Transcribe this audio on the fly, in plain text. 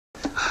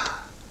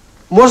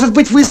Может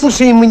быть,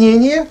 выслушаем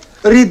мнение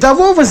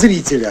рядового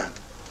зрителя?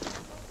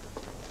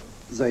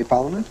 Зоя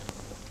Павловна?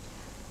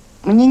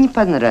 Мне не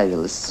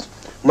понравилось.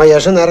 Моя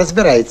жена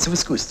разбирается в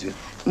искусстве.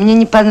 Мне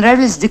не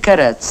понравились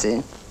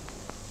декорации.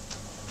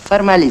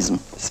 Формализм.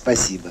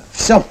 Спасибо.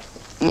 Все.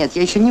 Нет,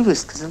 я еще не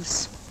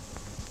высказалась.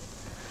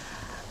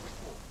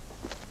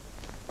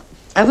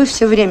 А вы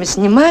все время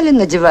снимали,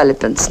 надевали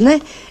пенсне.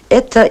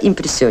 Это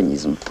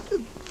импрессионизм.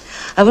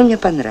 А вы мне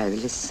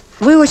понравились.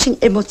 Вы очень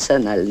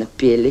эмоционально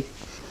пели.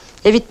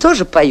 Я ведь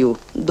тоже пою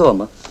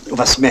дома. У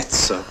вас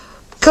меццо.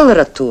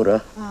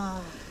 Колоратура.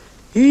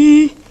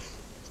 И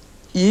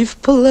в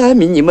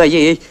пламени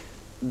моей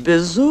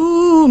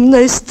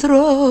безумной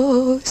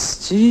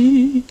страсти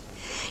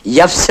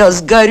я вся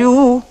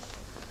сгорю,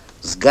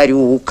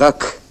 сгорю,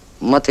 как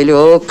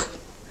мотылек.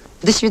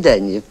 До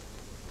свидания.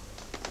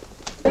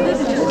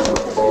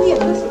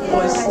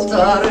 Мой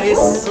старый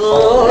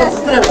сон.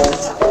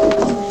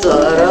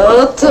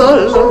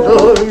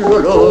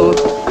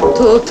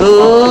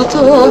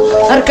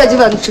 Аркадий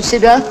Иванович у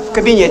себя? В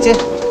кабинете.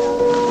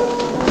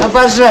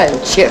 Обожаю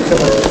Чехова.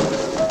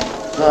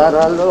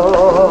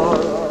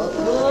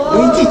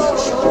 Ну идите.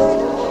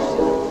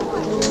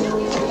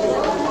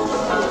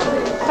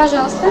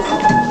 Пожалуйста.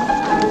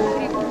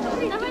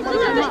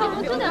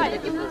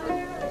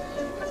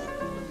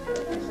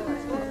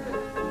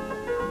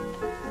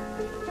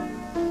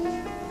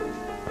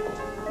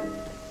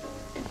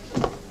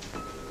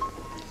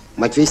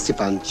 Матвей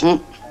Степанович.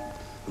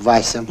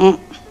 Вася.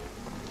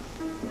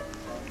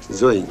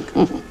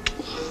 Зоенька.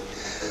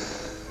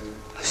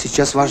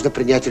 Сейчас важно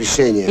принять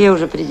решение. Я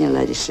уже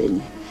приняла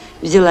решение.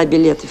 Взяла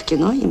билеты в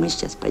кино, и мы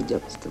сейчас пойдем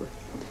с тобой.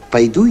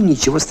 Пойду, и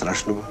ничего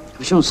страшного.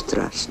 Почему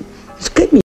страшно?